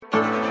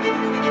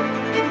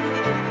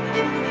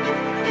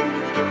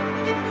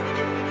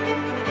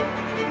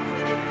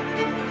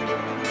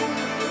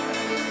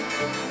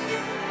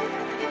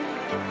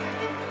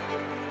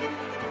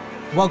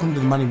Welcome to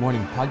the Monday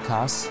Morning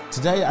Podcast.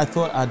 Today I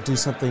thought I'd do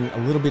something a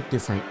little bit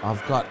different.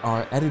 I've got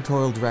our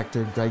editorial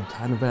director, Greg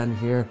Canavan,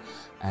 here,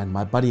 and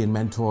my buddy and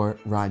mentor,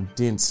 Ryan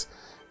Dinse.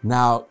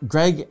 Now,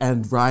 Greg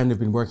and Ryan have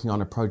been working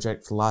on a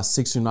project for the last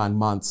 6 or 9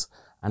 months,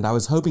 and I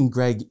was hoping,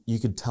 Greg, you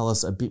could tell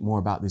us a bit more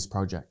about this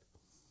project.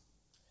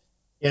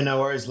 Yeah, no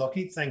worries,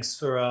 Lockie. Thanks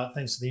for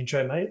the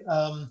intro, mate.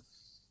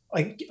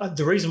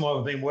 The reason why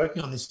we've been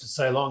working on this for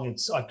so long,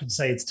 I could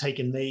say it's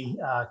taken me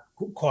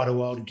quite a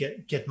while to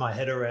get my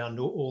head around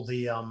all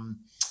the,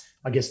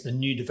 the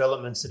new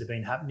developments that have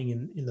been happening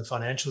in the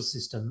financial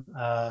system.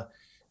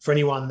 For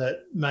anyone that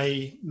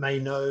may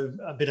know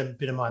a bit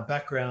of my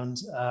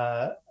background,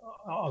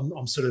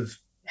 I'm sort of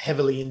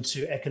heavily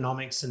into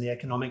economics and the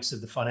economics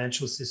of the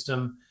financial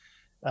system,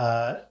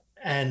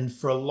 and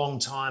for a long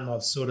time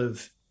I've sort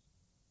of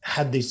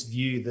had this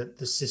view that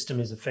the system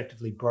is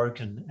effectively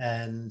broken.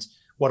 And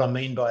what I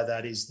mean by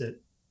that is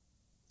that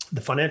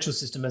the financial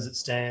system as it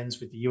stands,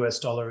 with the US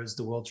dollar as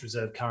the world's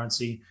reserve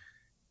currency,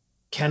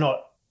 cannot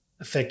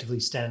effectively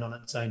stand on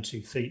its own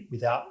 2 feet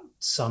without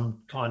some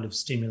kind of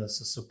stimulus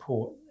or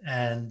support.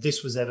 And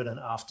this was evident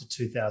after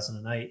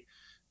 2008,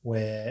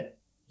 where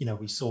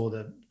we saw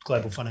the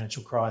global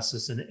financial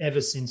crisis. And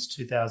ever since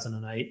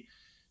 2008,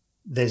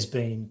 there's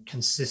been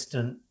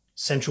consistent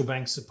central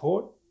bank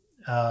support.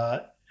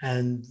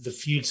 And the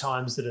few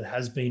times that it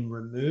has been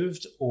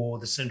removed or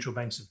the central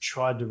banks have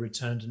tried to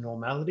return to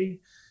normality,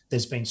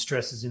 there's been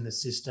stresses in the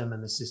system,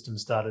 and the system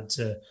started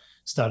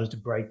to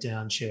break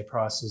down. Share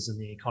prices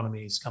and the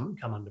economy has come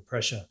under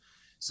pressure.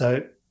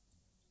 So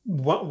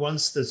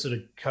once the sort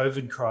of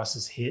COVID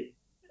crisis hit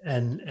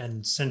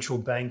and central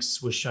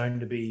banks were shown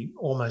to be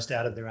almost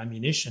out of their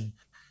ammunition,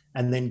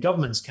 and then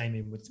governments came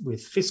in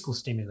with fiscal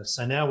stimulus.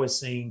 So now we're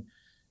seeing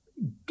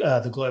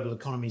the global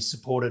economy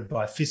supported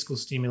by fiscal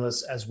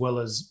stimulus, as well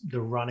as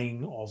the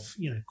running of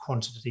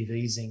quantitative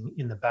easing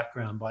in the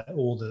background by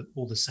all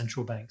the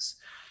central banks.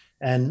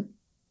 And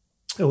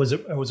it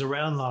was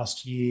around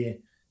last year,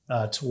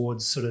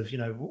 towards sort of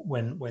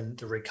when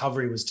the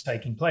recovery was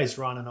taking place,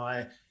 Ryan and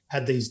I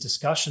had these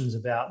discussions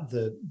about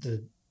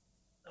the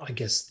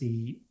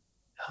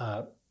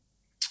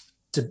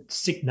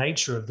sick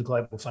nature of the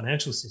global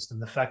financial system,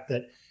 the fact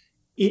that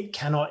it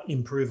cannot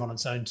improve on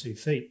its own 2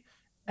 feet.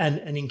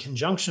 And in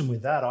conjunction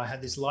with that, I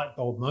had this light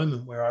bulb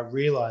moment where I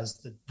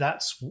realized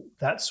that's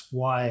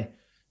why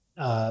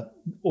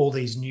all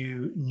these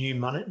new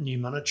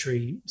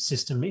monetary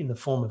system in the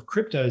form of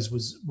cryptos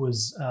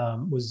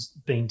was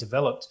being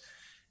developed.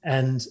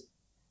 And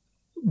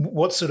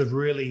what sort of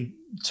really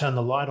turned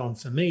the light on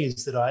for me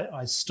is that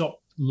I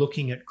stopped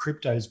looking at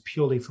cryptos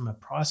purely from a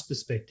price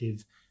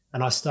perspective,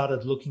 and I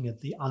started looking at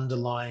the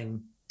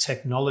underlying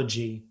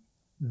technology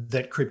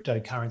that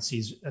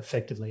cryptocurrencies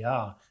effectively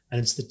are. And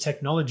it's the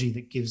technology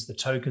that gives the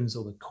tokens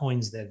or the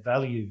coins their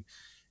value.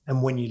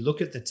 And when you look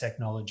at the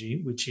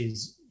technology, which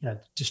is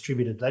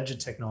distributed ledger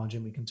technology,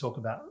 and we can talk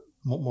about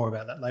more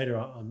about that later,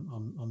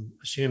 I'm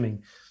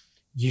assuming,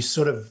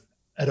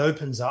 it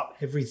opens up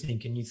everything,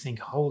 and you think,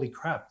 holy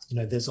crap,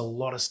 there's a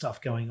lot of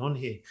stuff going on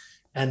here.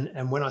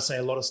 And when I say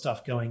a lot of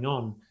stuff going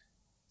on,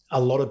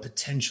 a lot of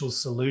potential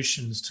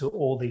solutions to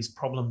all these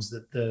problems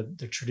that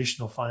the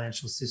traditional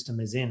financial system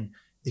is in.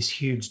 This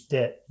huge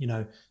debt,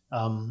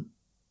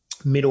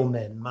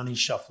 middlemen, money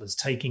shufflers,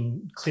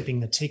 clipping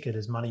the ticket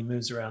as money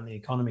moves around the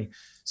economy.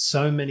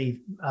 So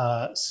many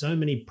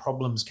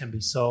problems can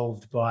be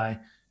solved by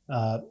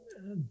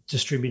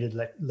distributed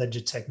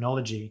ledger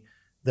technology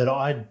that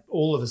I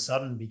all of a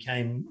sudden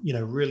became,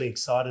 really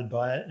excited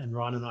by it. And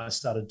Ryan and I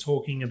started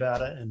talking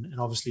about it. And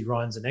obviously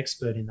Ryan's an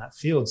expert in that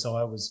field. So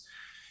I was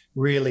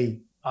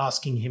really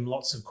asking him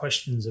lots of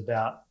questions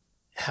about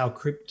how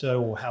crypto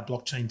or how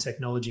blockchain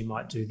technology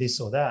might do this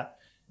or that.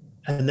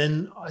 And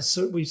then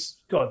we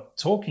got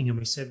talking, and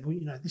we said, well,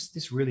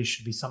 this really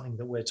should be something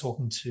that we're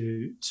talking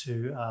to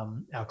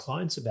our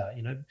clients about.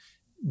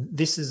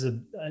 This is a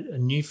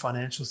new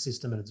financial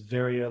system at its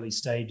very early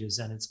stages,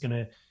 and it's going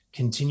to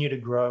continue to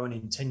grow. And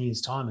in 10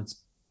 years' time,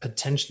 it's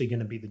potentially going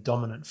to be the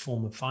dominant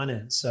form of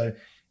finance. So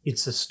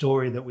it's a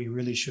story that we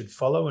really should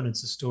follow, and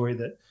it's a story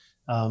that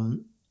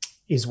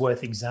is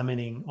worth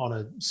examining on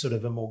a sort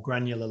of a more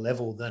granular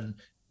level than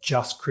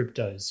just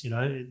cryptos.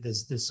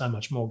 There's so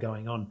much more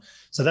going on.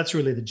 So that's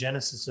really the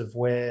genesis of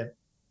where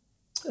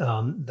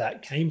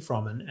that came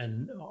from.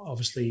 And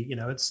obviously,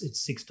 it's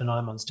 6 to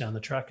 9 months down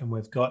the track, and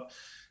we've got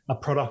a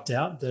product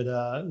out that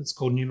it's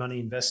called New Money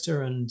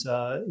Investor, and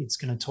it's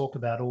going to talk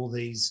about all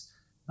these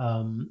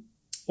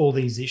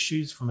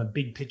issues from a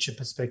big picture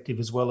perspective,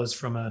 as well as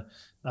from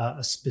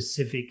a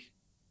specific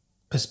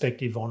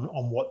perspective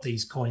on what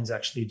these coins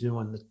actually do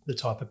and the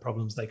type of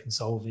problems they can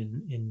solve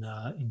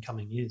in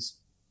coming years.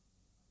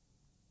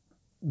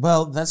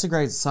 Well, that's a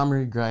great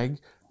summary, Greg.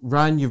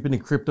 Ryan, you've been a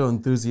crypto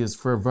enthusiast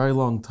for a very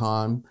long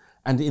time,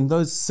 and in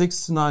those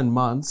 6 to 9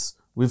 months,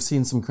 we've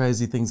seen some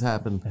crazy things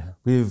happen. Yeah.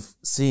 We've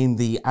seen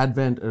the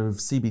advent of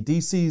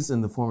CBDCs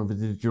in the form of a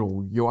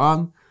digital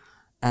yuan,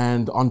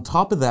 and on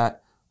top of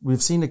that,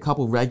 we've seen a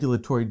couple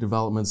regulatory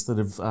developments that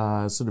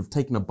have sort of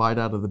taken a bite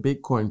out of the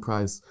Bitcoin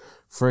price.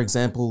 For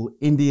example,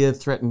 India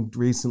threatened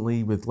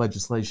recently with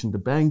legislation to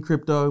ban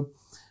crypto.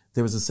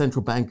 There was a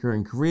central banker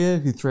in Korea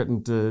who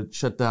threatened to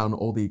shut down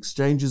all the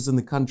exchanges in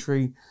the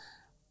country.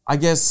 I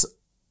guess,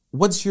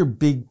 what's your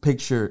big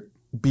picture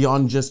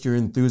beyond just your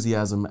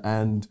enthusiasm,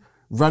 and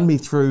run me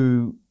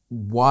through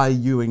why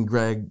you and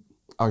Greg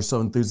are so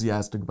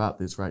enthusiastic about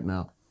this right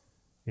now?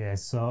 Yeah,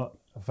 so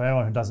for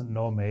anyone who doesn't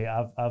know me,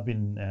 I've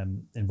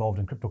been involved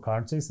in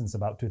cryptocurrency since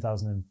about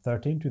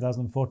 2013,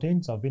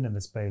 2014. So I've been in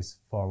this space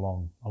for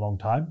a long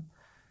time.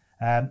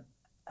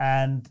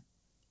 And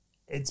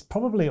it's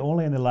probably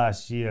only in the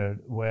last year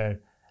where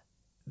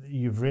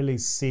you've really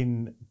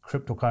seen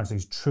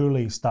cryptocurrencies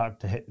truly start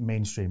to hit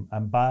mainstream.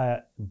 And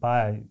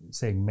by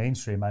saying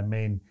mainstream, I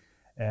mean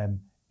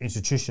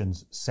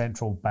institutions,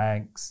 central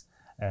banks,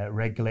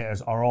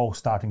 regulators are all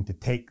starting to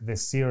take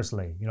this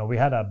seriously. You know, we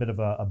had a bit of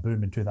a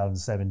boom in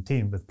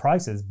 2017 with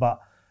prices,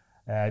 but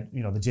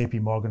you know, the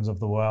JP Morgans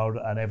of the world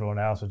and everyone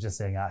else was just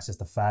saying, it's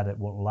just a fad, it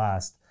won't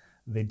last.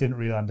 They didn't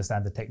really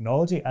understand the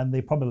technology, and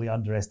they probably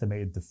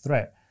underestimated the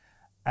threat.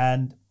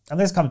 And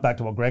this comes back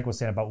to what Greg was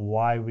saying about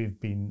why we've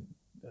been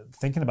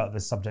thinking about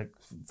this subject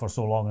for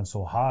so long and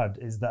so hard,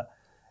 is that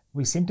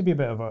we seem to be a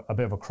bit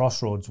of a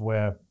crossroads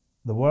where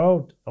the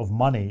world of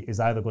money is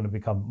either going to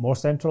become more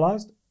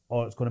centralized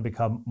or it's going to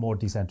become more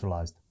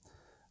decentralized.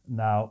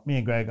 Now, me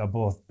and Greg are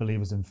both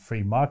believers in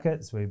free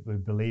markets. We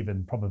believe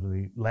in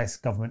probably less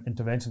government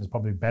intervention is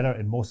probably better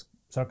in most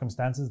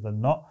circumstances than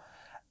not.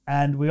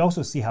 And we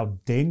also see how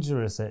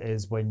dangerous it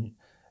is when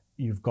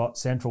you've got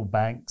central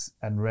banks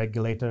and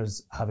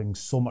regulators having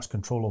so much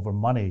control over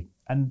money.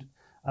 And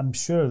I'm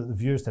sure the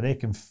viewers today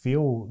can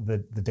feel the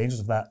dangers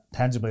of that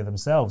tangibly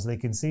themselves. They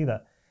can see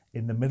that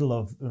in the middle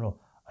of, you know,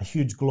 a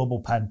huge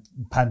global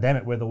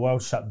pandemic where the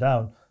world shut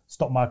down,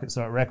 stock markets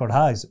are at record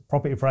highs,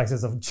 property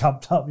prices have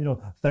jumped up,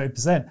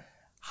 30%.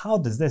 How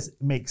does this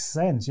make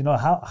sense? You know,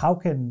 how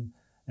can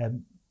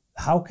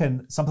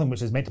something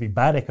which is meant to be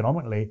bad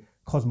economically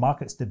cause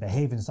markets to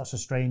behave in such a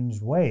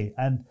strange way?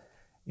 And,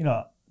 you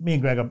know, me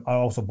and Greg are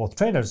also both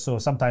traders, so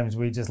sometimes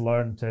we just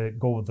learn to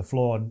go with the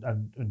flow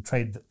and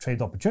trade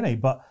the opportunity.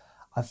 But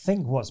I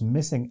think what's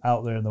missing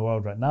out there in the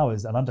world right now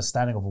is an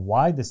understanding of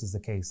why this is the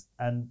case.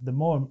 And the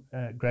more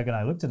Greg and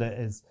I looked at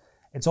it,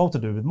 it's all to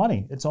do with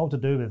money. It's all to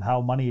do with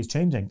how money is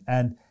changing.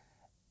 And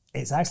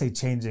it's actually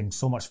changing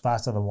so much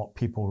faster than what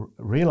people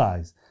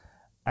realize.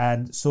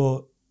 And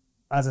so,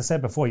 as I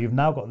said before, you've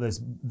now got this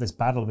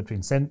battle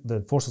between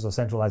the forces of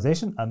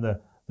centralization and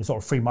the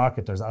sort of free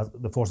marketers, as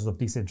the forces of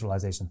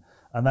decentralization.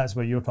 And that's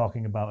where you're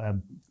talking about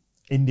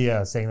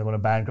India saying they're going to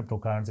ban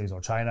cryptocurrencies,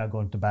 or China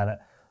going to ban it.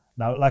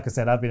 Now, like I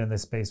said, I've been in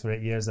this space for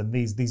 8 years, and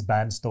these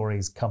ban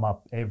stories come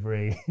up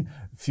every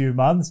few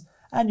months,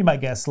 and you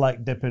might get a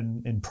slight dip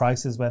in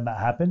prices when that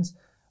happens.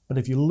 But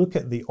if you look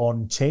at the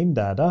on-chain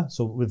data,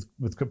 so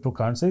with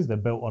cryptocurrencies, they're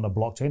built on a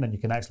blockchain, and you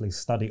can actually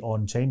study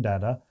on-chain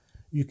data,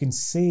 you can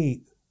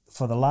see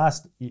for the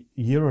last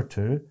year or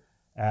two,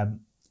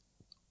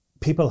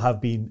 people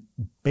have been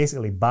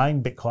basically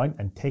buying Bitcoin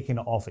and taking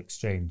it off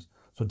exchange.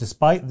 So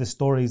despite the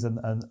stories and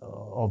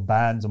of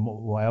bans and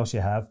what else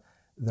you have,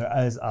 there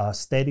is a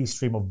steady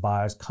stream of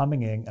buyers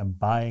coming in and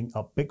buying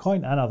up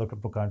Bitcoin and other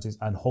cryptocurrencies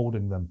and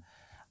holding them.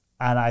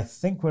 And I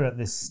think we're at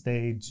this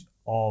stage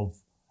of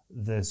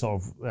the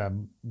sort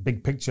of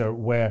big picture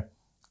where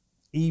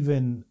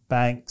even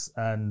banks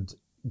and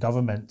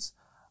governments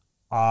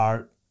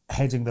are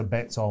hedging their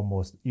bets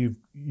almost.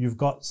 You've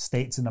got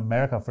states in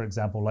America, for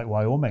example, like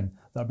Wyoming,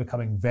 that are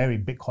becoming very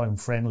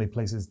Bitcoin-friendly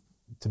places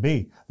to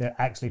be. They're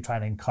actually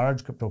trying to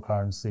encourage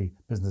cryptocurrency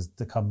business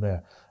to come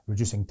there,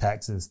 reducing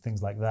taxes,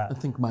 things like that. I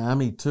think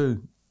Miami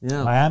too.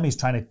 Yeah. Miami's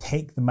trying to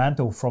take the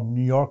mantle from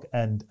New York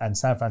and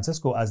San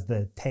Francisco as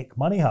the tech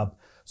money hub.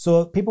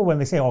 So people, when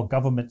they say,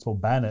 governments will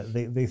ban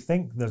it, they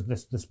think there's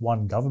this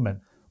one government.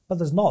 But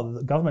there's not.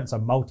 The governments are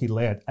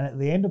multi-layered. And at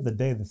the end of the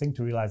day, the thing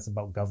to realize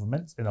about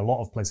governments in a lot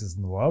of places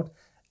in the world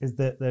is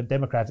that they're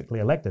democratically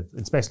elected,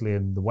 especially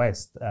in the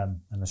West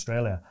and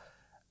Australia.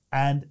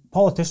 And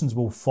politicians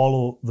will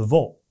follow the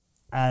vote.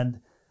 And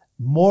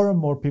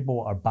more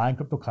people are buying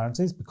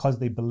cryptocurrencies because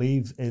they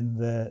believe in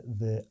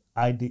the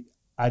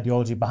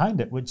ideology behind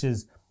it, which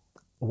is,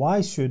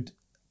 why should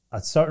a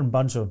certain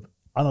bunch of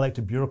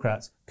unelected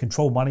bureaucrats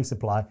control money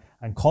supply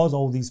and cause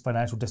all these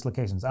financial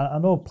dislocations? I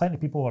know plenty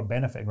of people are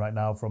benefiting right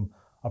now from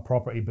a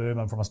property boom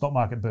and from a stock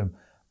market boom,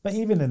 but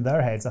even in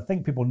their heads, I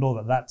think people know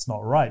that that's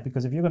not right,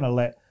 because if you're going to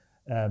let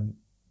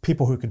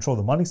people who control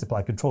the money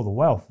supply control the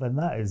wealth, then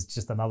that is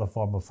just another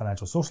form of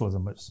financial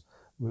socialism, which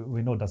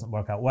we know doesn't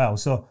work out well.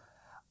 So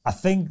I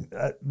think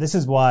this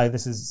is why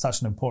this is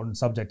such an important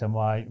subject, and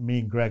why me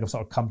and Greg have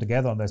sort of come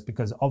together on this,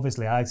 because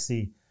obviously I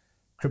see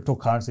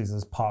cryptocurrencies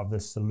as part of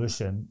this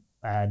solution.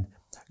 And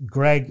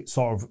Greg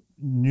sort of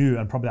knew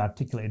and probably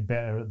articulated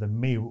better than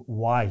me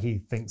why he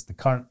thinks the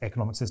current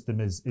economic system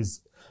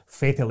is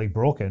fatally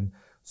broken.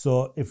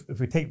 So if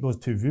we take those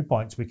two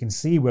viewpoints, we can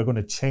see we're going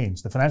to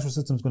change. The financial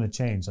system is going to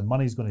change and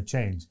money is going to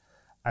change.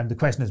 And the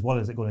question is, what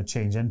is it going to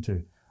change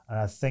into? And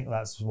I think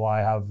that's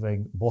why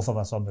having both of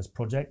us on this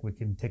project, we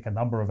can take a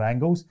number of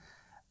angles.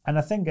 And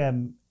I think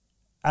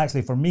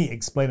actually for me,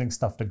 explaining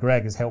stuff to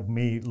Greg has helped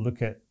me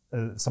look at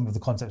some of the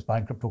concepts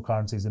behind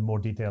cryptocurrencies in more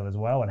detail as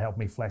well, and help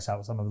me flesh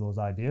out some of those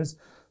ideas.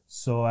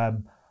 So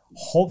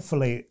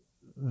hopefully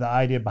the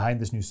idea behind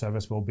this new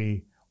service will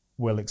be,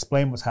 we'll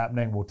explain what's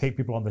happening, we'll take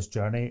people on this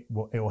journey,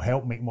 it will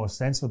help make more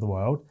sense of the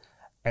world.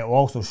 It will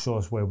also show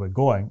us where we're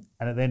going.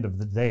 And at the end of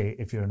the day,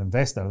 if you're an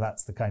investor,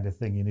 that's the kind of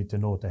thing you need to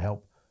know to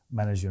help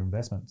manage your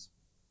investments.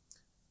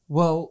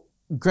 Well,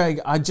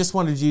 Greg, I just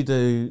wanted you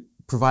to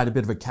provide a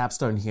bit of a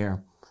capstone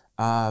here.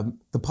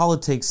 The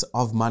politics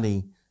of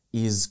money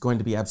is going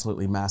to be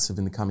absolutely massive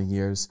in the coming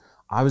years.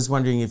 I was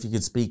wondering if you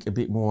could speak a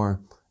bit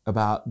more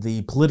about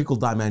the political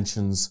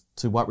dimensions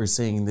to what we're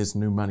seeing in this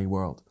new money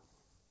world.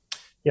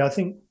 Yeah, I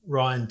think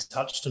Ryan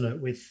touched on it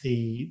with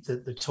the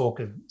talk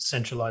of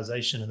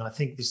centralization. And I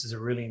think this is a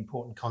really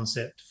important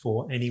concept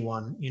for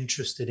anyone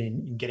interested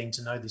in getting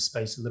to know this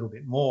space a little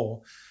bit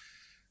more.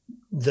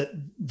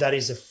 That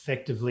is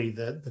effectively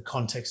the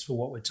context for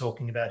what we're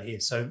talking about here.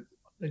 So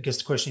I guess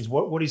the question is,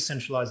 what is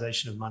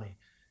centralization of money?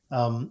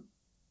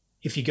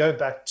 If you go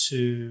back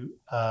to,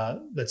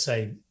 let's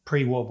say,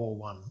 pre-World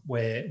War I,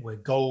 where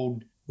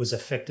gold was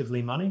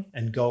effectively money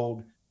and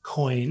gold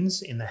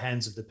coins in the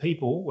hands of the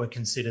people was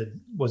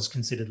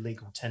considered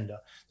legal tender.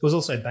 There was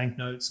also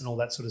banknotes and all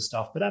that sort of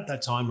stuff, but at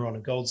that time we're on a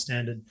gold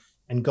standard,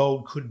 and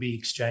gold could be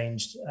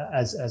exchanged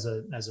as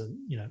a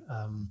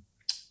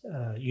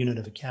unit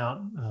of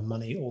account,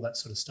 money, all that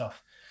sort of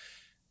stuff.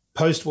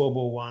 Post World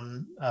War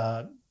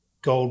I,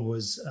 gold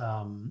was,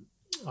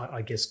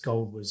 I guess,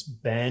 gold was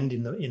banned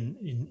in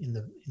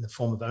the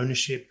form of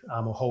ownership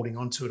or holding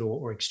onto it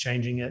or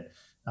exchanging it.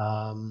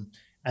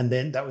 And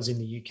then that was in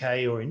the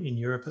UK or in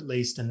Europe at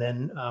least. And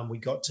then we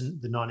got to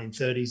the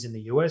 1930s in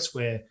the US,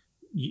 where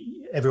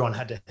everyone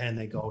had to hand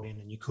their gold in,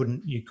 and you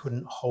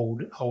couldn't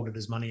hold it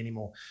as money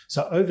anymore.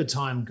 So over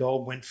time,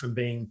 gold went from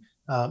being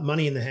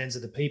money in the hands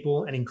of the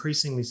people and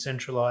increasingly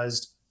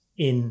centralized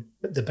in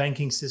the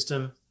banking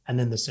system and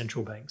then the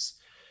central banks.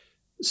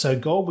 So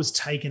gold was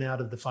taken out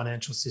of the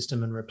financial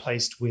system and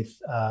replaced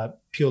with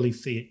purely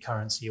fiat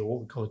currency, or what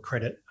we call a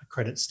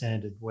credit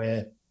standard,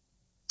 where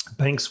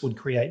banks would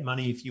create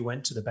money. If you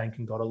went to the bank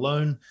and got a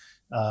loan,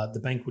 the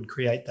bank would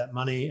create that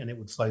money and it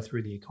would flow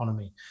through the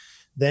economy.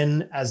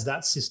 Then as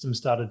that system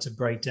started to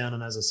break down,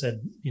 and as I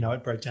said,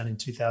 it broke down in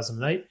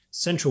 2008,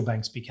 central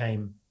banks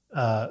became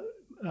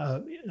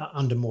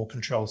under more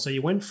control. So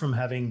you went from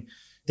having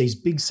these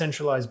big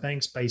centralized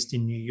banks based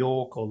in New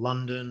York or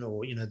London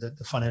or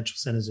the financial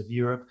centers of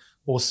Europe,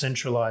 or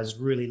centralized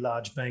really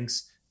large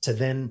banks, to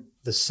then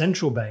the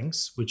central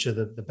banks, which are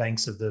the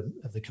banks of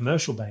the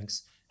commercial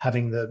banks,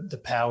 having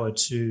the power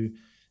to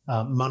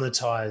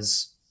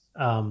monetize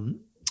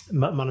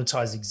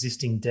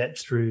existing debt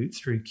through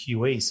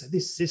QE. So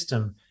this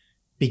system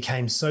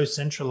became so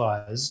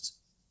centralized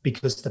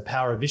because the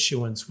power of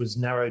issuance was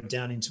narrowed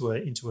down into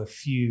a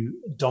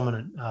few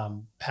dominant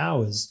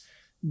powers,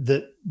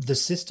 that the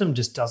system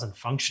just doesn't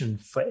function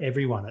for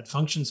everyone. It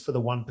functions for the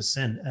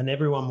 1%, and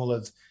everyone will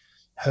have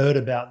heard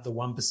about the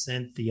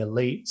 1%, the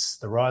elites,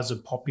 the rise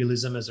of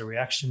populism as a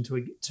reaction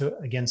to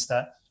against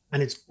that.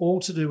 And it's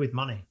all to do with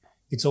money.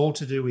 It's all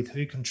to do with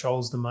who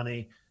controls the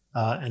money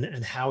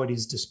and how it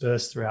is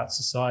dispersed throughout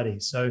society.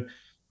 So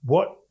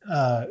what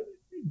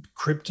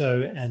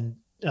crypto and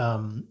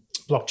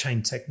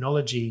blockchain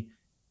technology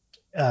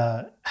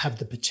have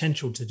the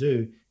potential to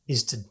do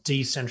is to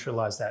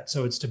decentralize that.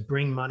 So it's to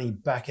bring money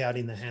back out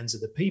in the hands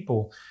of the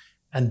people.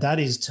 And that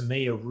is, to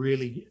me, a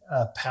really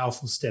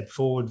powerful step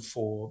forward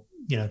for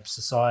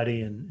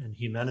society and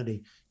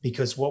humanity,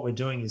 because what we're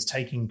doing is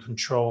taking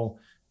control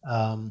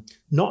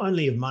not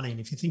only of money. And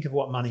if you think of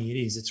what money it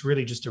is, it's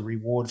really just a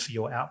reward for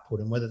your output.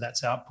 And whether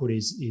that's output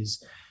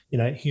is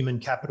human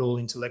capital,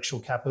 intellectual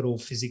capital,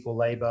 physical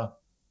labor,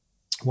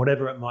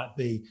 whatever it might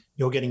be,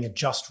 you're getting a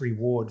just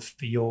reward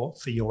for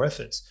your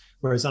efforts.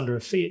 Whereas under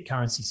a fiat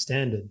currency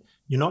standard,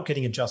 you're not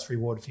getting a just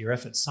reward for your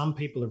efforts. Some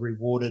people are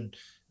rewarded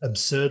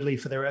absurdly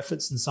for their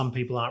efforts, and some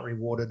people aren't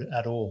rewarded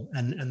at all.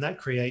 And that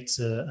creates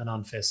an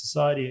unfair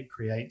society. It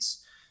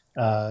creates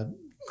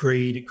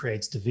greed. It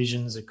creates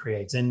divisions. It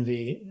creates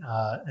envy,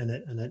 and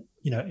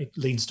it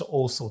leads to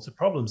all sorts of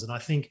problems. And I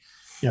think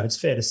it's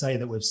fair to say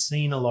that we've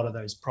seen a lot of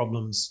those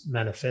problems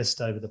manifest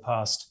over the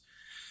past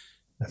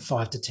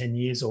 5 to 10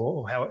 years,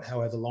 or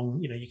however long.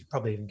 You could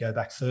probably even go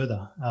back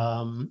further.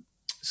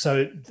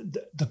 So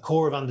the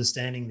core of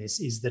understanding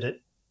this is that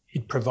it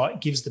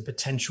gives the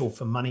potential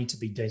for money to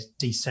be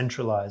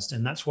decentralized,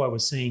 and that's why we're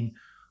seeing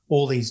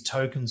all these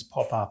tokens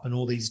pop up and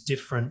all these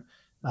different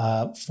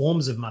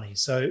forms of money.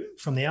 So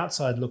from the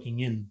outside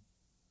looking in,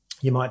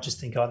 you might just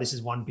think, oh, this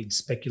is one big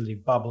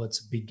speculative bubble. It's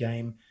a big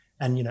game.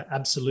 And,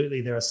 absolutely,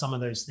 there are some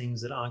of those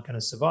things that aren't going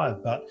to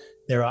survive, but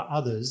there are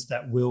others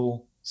that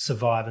will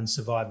survive and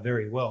survive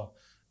very well.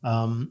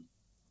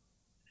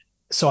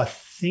 So I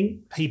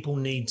think people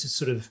need to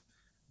sort of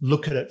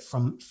look at it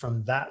from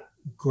that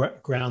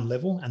ground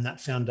level and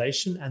that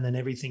foundation, and then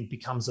everything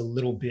becomes a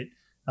little bit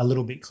a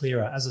little bit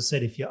clearer. As I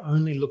said, if you're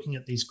only looking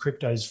at these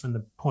cryptos from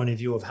the point of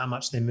view of how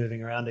much they're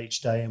moving around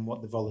each day and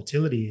what the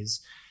volatility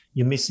is,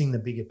 you're missing the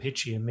bigger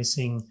picture. You're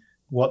missing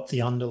what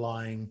the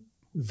underlying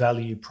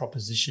value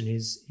proposition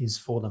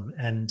is for them.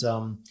 And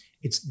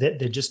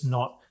they're just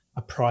not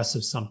a price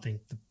of something.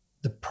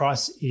 The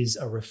price is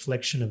a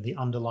reflection of the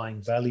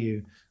underlying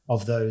value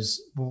of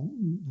those. Well,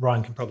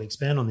 Ryan can probably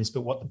expand on this,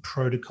 but what the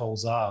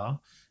protocols are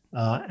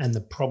and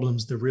the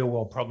problems, the real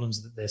world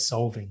problems that they're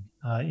solving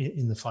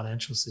in the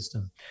financial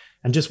system.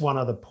 And just one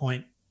other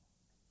point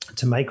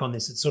to make on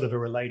this, it's sort of a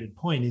related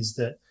point, is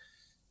that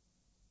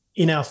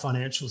in our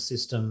financial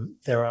system,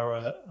 there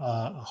are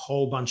a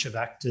whole bunch of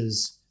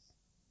actors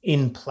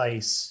in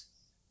place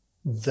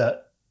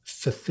that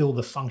fulfill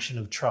the function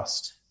of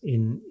trust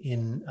in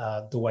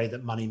the way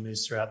that money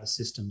moves throughout the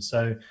system.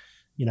 So,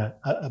 you know,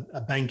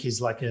 a bank is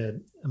like a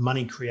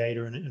money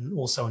creator and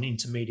also an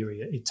intermediary.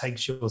 It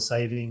takes your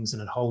savings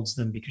and it holds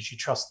them because you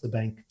trust the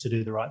bank to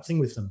do the right thing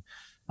with them.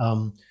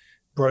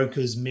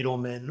 Brokers,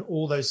 middlemen,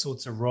 all those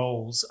sorts of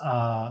roles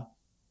are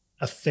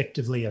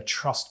effectively a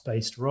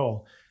trust-based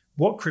role.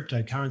 What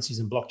cryptocurrencies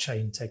and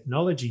blockchain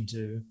technology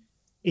do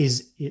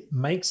is it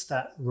makes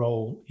that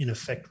role in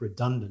effect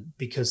redundant,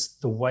 because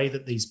the way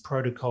that these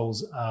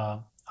protocols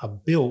are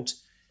built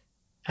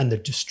and the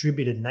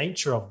distributed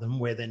nature of them,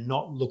 where they're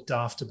not looked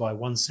after by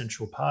one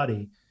central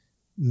party,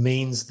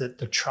 means that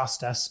the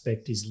trust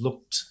aspect is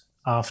looked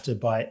after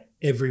by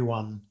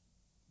everyone,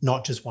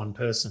 not just one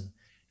person.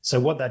 So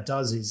what that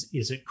does is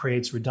it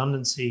creates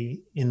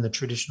redundancy in the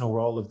traditional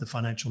role of the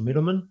financial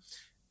middleman,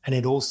 and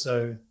it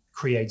also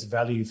creates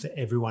value for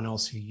everyone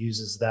else who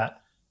uses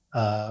that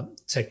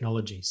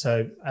technology.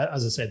 So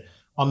as I said,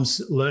 I'm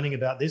learning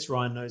about this.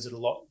 Ryan knows it a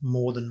lot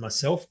more than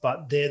myself,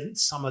 but they're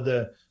some of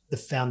the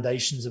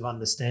foundations of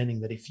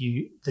understanding that if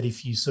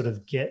you sort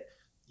of get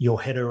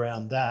your head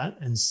around that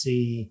and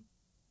see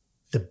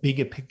the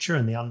bigger picture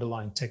and the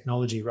underlying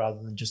technology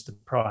rather than just the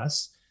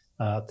price,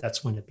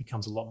 that's when it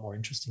becomes a lot more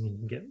interesting and you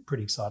can get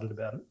pretty excited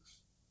about it.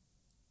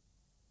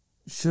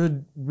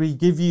 Should we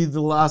give you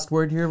the last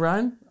word here,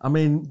 Ryan? I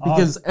mean,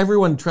 because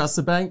everyone trusts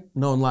the bank,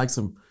 no one likes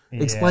them.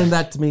 Explain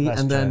that to me,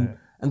 and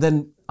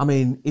then I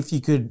mean, if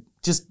you could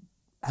just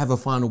have a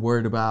final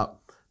word about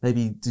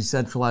maybe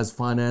decentralized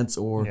finance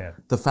or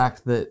the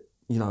fact that,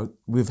 you know,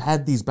 we've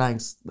had these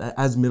banks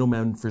as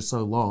middlemen for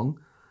so long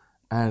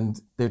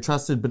and they're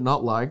trusted but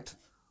not liked.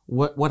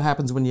 What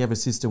happens when you have a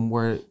system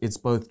where it's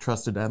both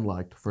trusted and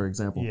liked, for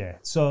example? Yeah,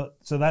 so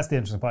that's the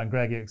interesting point. And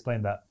Greg, you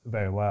explained that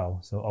very well.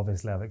 So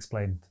obviously I've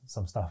explained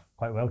some stuff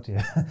quite well to you.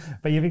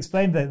 But you've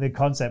explained the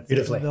concept.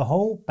 Beautifully. The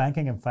whole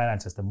banking and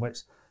finance system, which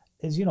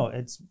is, you know,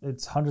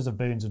 it's hundreds of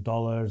billions of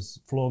dollars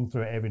flowing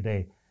through it every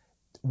day,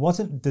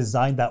 wasn't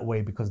designed that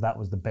way because that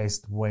was the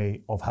best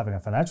way of having a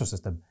financial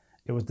system.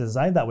 It was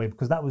designed that way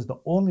because that was the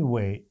only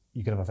way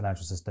you could have a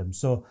financial system.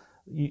 So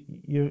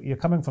you're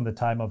coming from the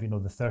time of, you know,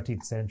 the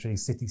 13th century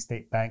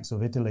city-state banks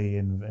of Italy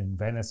in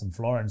Venice and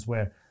Florence,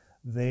 where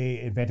they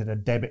invented a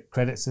debit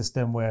credit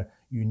system where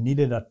you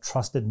needed a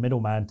trusted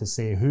middleman to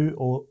say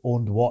who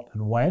owned what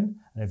and when.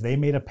 And if they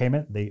made a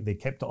payment, they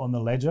kept it on the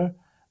ledger.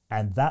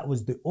 And that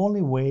was the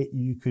only way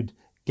you could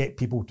get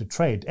people to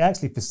trade. It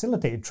actually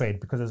facilitated trade,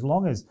 because as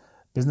long as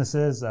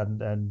businesses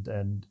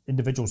and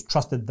individuals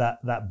trusted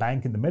that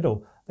bank in the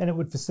middle, then it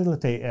would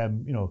facilitate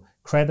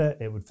credit,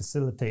 it would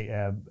facilitate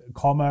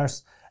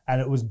commerce, and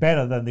it was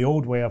better than the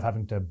old way of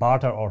having to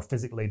barter or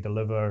physically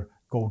deliver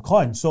gold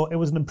coins. So it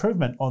was an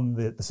improvement on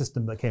the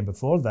system that came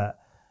before that,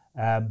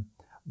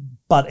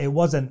 but it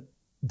wasn't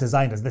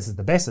designed as this is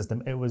the best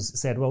system. It was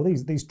said, well,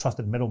 these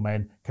trusted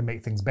middlemen can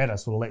make things better,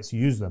 so let's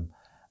use them.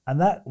 And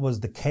that was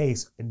the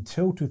case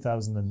until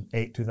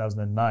 2008,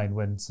 2009,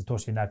 when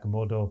Satoshi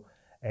Nakamoto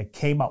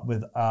came up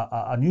with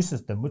a new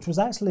system, which was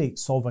actually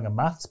solving a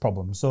maths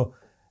problem. So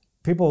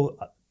people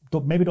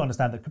maybe don't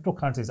understand that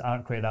cryptocurrencies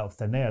aren't created out of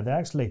thin air. They're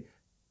actually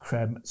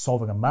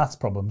solving a maths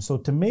problem. So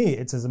to me,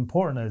 it's as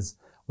important as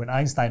when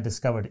Einstein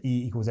discovered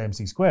E equals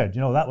mc squared.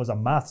 You know, that was a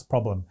maths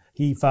problem.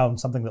 He found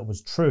something that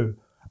was true.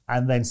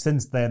 And then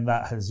since then,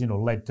 that has, you know,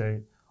 led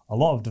to a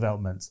lot of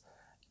developments.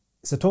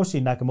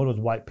 Satoshi Nakamoto's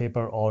white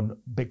paper on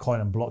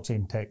Bitcoin and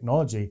blockchain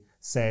technology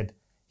said,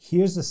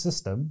 here's a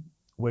system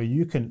where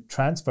you can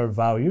transfer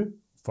value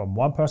from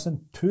one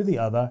person to the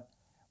other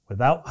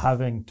without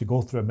having to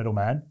go through a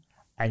middleman,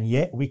 and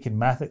yet we can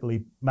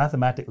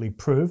mathematically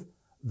prove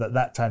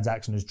that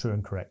transaction is true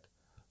and correct.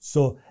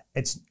 So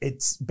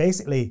it's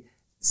basically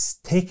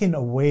taking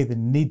away the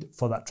need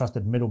for that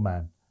trusted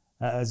middleman.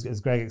 As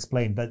Greg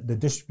explained, that the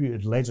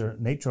distributed ledger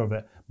nature of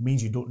it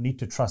means you don't need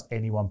to trust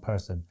any one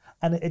person.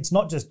 And it's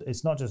not just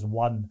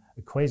one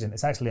equation,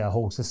 it's actually a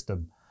whole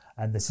system.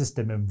 And the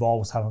system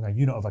involves having a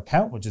unit of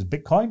account, which is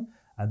Bitcoin,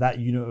 and that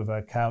unit of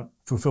account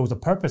fulfills a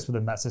purpose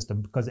within that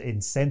system because it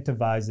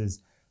incentivizes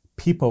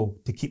people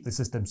to keep the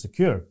system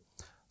secure.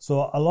 So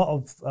what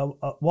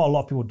a lot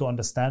of people don't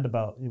understand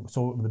about,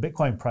 so when the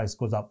Bitcoin price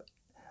goes up,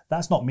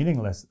 that's not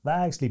meaningless. That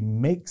actually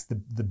makes the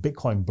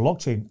Bitcoin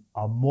blockchain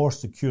a more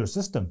secure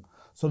system.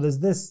 So there's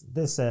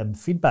this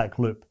feedback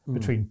loop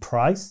between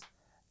price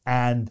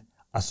and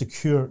a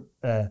secure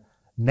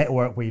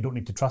network where you don't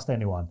need to trust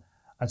anyone.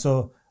 And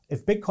so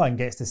if Bitcoin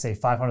gets to say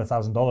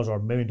 $500,000 or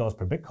 $1 million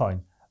per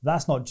Bitcoin,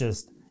 that's not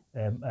just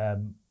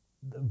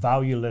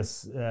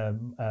valueless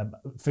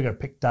figure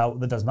picked out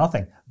that does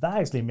nothing. That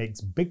actually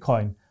makes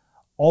Bitcoin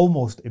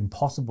almost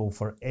impossible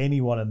for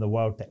anyone in the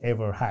world to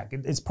ever hack.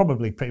 It's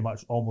probably pretty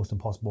much almost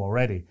impossible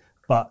already.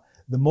 But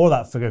the more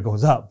that figure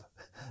goes up,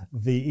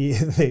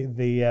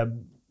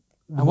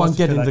 I won't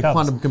get into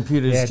quantum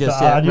computers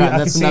just yet. Right,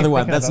 that's another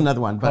one. That's another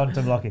one. But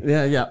quantum locking.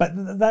 Yeah.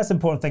 But that's an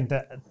important thing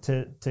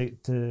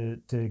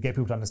to get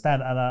people to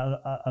understand. And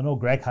I know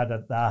Greg had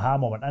the aha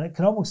moment, and it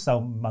can almost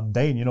sound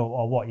mundane,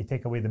 or what, you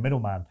take away the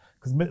middleman,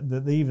 because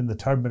even the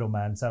term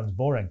middleman sounds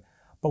boring.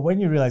 But when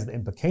you realize the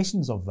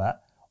implications of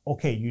that,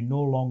 okay, you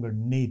no longer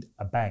need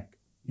a bank.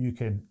 You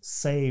can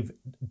save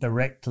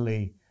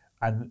directly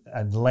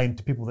and lend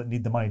to people that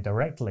need the money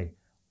directly.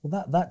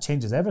 Well, that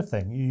changes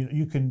everything.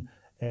 You can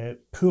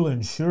pool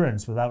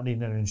insurance without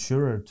needing an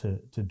insurer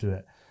to do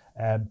it.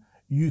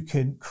 You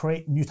can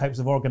create new types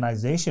of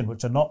organization,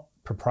 which are not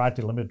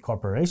proprietary limited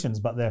corporations,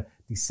 but they're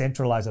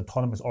decentralized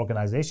autonomous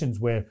organizations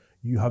where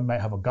you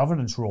might have a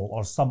governance role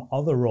or some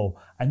other role,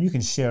 and you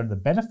can share the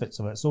benefits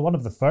of it. So one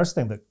of the first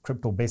things that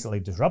crypto basically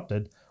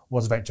disrupted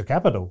was venture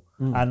capital.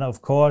 And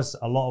of course,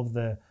 a lot of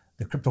the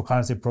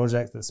cryptocurrency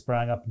projects that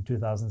sprang up in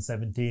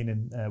 2017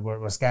 and were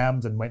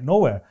scams and went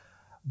nowhere.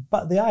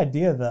 But the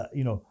idea that,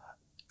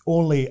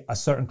 only a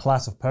certain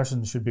class of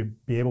persons should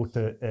be able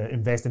to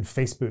invest in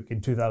Facebook in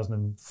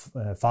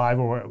 2005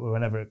 or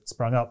whenever it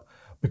sprung up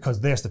because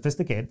they're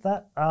sophisticated,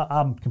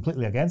 I'm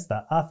completely against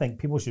that. I think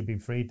people should be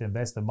free to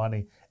invest their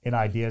money in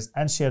ideas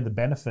and share the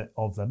benefit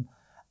of them.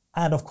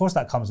 And of course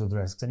that comes with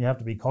risks, and you have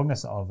to be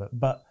cognizant of it.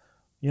 But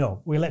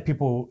we let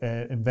people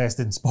invest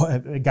in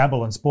sport,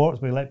 gamble on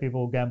sports. We let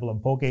people gamble on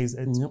pokies.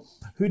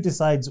 Who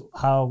decides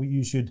how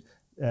you should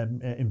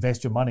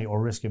invest your money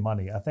or risk your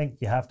money? I think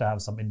you have to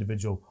have some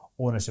individual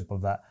ownership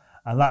of that.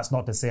 And that's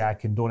not to say I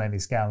condone any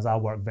scams. I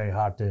work very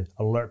hard to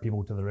alert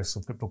people to the risks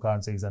of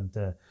cryptocurrencies and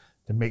to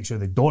make sure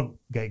they don't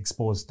get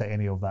exposed to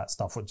any of that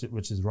stuff,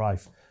 which is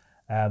rife.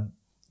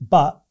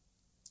 But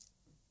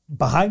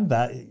behind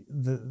that,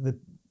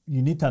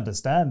 you need to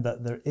understand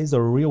that there is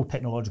a real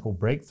technological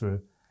breakthrough.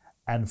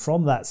 And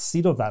from that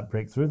seed of that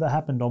breakthrough that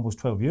happened almost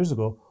 12 years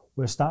ago,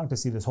 we're starting to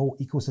see this whole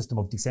ecosystem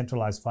of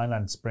decentralized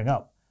finance spring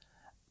up.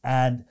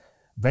 And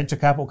venture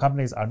capital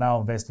companies are now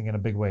investing in a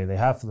big way. They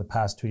have for the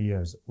past 2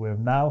 years. We're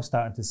now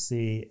starting to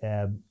see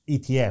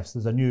ETFs.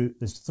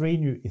 There's 3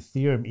 new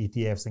Ethereum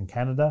ETFs in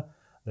Canada.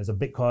 There's a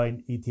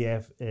Bitcoin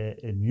ETF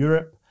in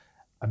Europe.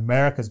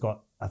 America's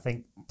got, I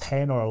think,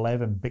 10 or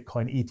 11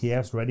 Bitcoin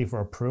ETFs ready for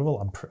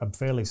approval. I'm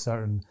fairly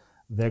certain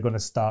they're going to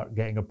start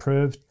getting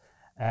approved.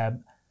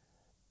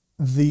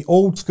 The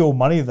old school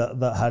money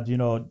that had,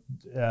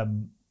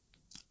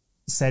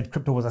 said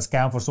crypto was a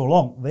scam for so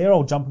long, they're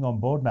all jumping on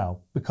board now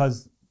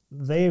because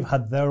they've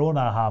had their own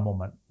aha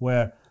moment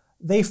where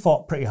they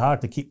fought pretty hard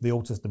to keep the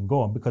old system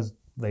going because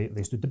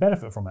they stood to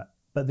benefit from it.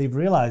 But they've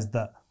realized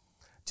that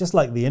just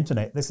like the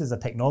internet, this is a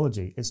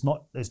technology. It's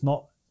not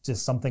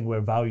just something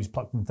where values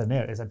plucked from thin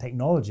air. It's a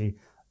technology,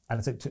 and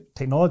it's a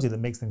technology that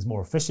makes things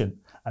more efficient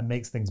and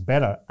makes things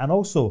better, and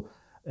also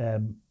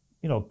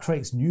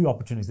creates new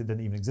opportunities that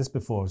didn't even exist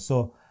before.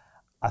 So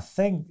I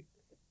think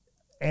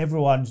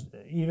everyone,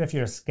 even if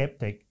you're a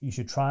skeptic, you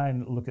should try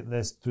and look at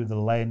this through the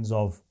lens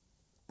of,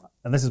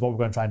 and this is what we're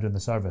going to try and do in the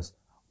service,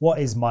 what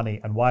is money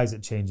and why is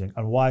it changing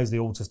and why is the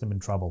old system in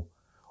trouble?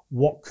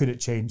 What could it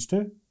change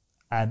to?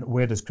 And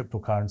where does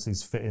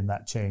cryptocurrencies fit in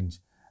that change?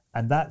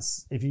 And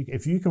that's,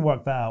 if you can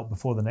work that out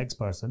before the next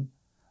person,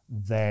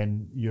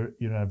 then you're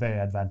in a very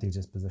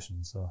advantageous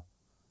position. So,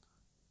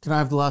 can I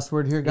have the last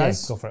word here,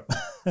 guys? Yes, go for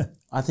it.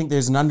 I think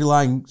there's an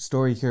underlying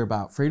story here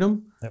about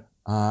freedom. Yep.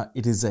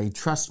 It is a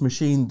trust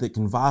machine that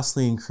can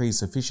vastly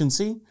increase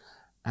efficiency.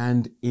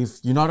 And if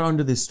you're not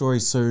onto this story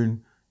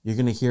soon, you're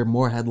going to hear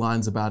more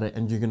headlines about it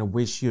and you're going to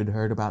wish you'd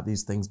heard about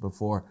these things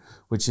before,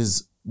 which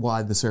is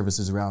why the service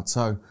is around.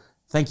 So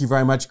thank you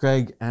very much,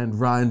 Greg and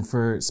Ryan,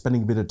 for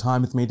spending a bit of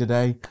time with me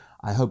today.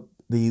 I hope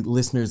the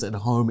listeners at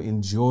home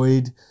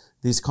enjoyed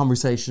this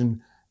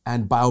conversation,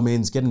 and by all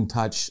means, get in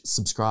touch,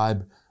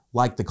 subscribe,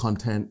 like the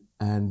content,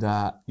 and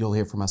you'll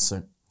hear from us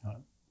soon.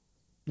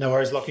 No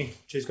worries, Lockie.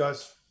 Cheers,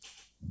 guys.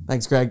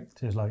 Thanks, Greg.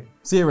 Cheers, Lockie.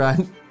 See you,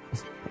 Ryan.